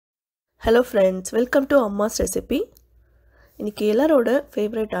Hello friends, welcome to Amma's Recipe. இன்னைக்கு எல்லாரோட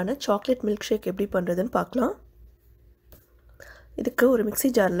ஃபேவரட்டான சாக்லேட் மில்க் ஷேக் எப்படி பண்ணுறதுன்னு பார்க்கலாம். இதுக்கு ஒரு மிக்ஸி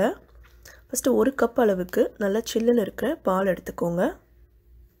ஜாரில் ஃபஸ்ட்டு 1 கப் அளவுக்கு நல்லா சில்லுன்னு இருக்கிற பால் எடுத்துக்கோங்க.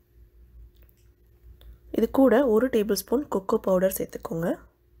 இது கூட 1 டேபிள் ஸ்பூன் கொக்கோ பவுடர் சேர்த்துக்கோங்க.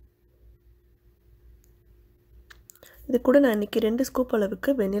 இது கூட நான் இன்றைக்கி 2 ஸ்கூப்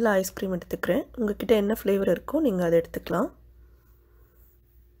அளவுக்கு வெனிலா ஐஸ்கிரீம் எடுத்துக்கிறேன். உங்கள்கிட்ட என்ன ஃப்ளேவர் இருக்கோ நீங்கள் அதை எடுத்துக்கலாம்.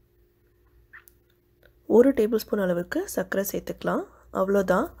 1 டேபிள் ஸ்பூன் அளவுக்கு சர்க்கரை சேர்த்துக்கலாம்.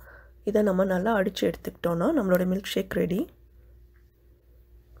 அவ்வளோதான். இதை நம்ம நல்லா அடித்து எடுத்துக்கிட்டோன்னா நம்மளோட மில்க் ஷேக் ரெடி.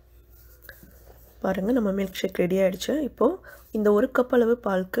 பாருங்கள், நம்ம மில்க் ஷேக் ரெடி ஆகிடுச்சு. இப்போது இந்த 1 கப் அளவு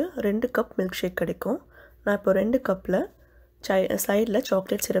பாலுக்கு 2 கப் மில்க் ஷேக் கிடைக்கும். நான் இப்போ 2 கப்பில் சைடில்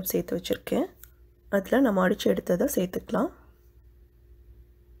சாக்லேட் சிரப் சேர்த்து வச்சுருக்கேன். அதில் நம்ம அடித்து எடுத்ததை சேர்த்துக்கலாம்.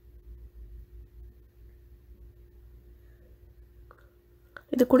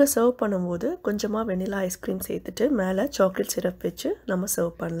 இது கூட சர்வ் பண்ணும்போது கொஞ்சமாக வெனிலா ஐஸ்கிரீம் சேர்த்துட்டு மேலே சாக்லேட் சிரப் வச்சு நம்ம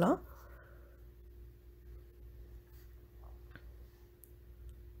சர்வ் பண்ணலாம்.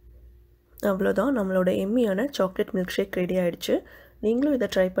 அவ்வளோதான், நம்மளோட எம்மியான சாக்லேட் மில்க் ஷேக் ரெடி ஆகிடுச்சு. நீங்களும் இதை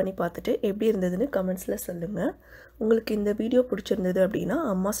ட்ரை பண்ணி பார்த்துட்டு எப்படி இருந்ததுன்னு கமெண்ட்ஸில் சொல்லுங்கள். உங்களுக்கு இந்த வீடியோ பிடிச்சிருந்தது அப்படின்னா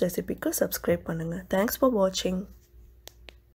அம்மாஸ் ரெசிபிக்கு சப்ஸ்கிரைப் பண்ணுங்கள். தேங்க்ஸ் ஃபார் வாட்சிங்.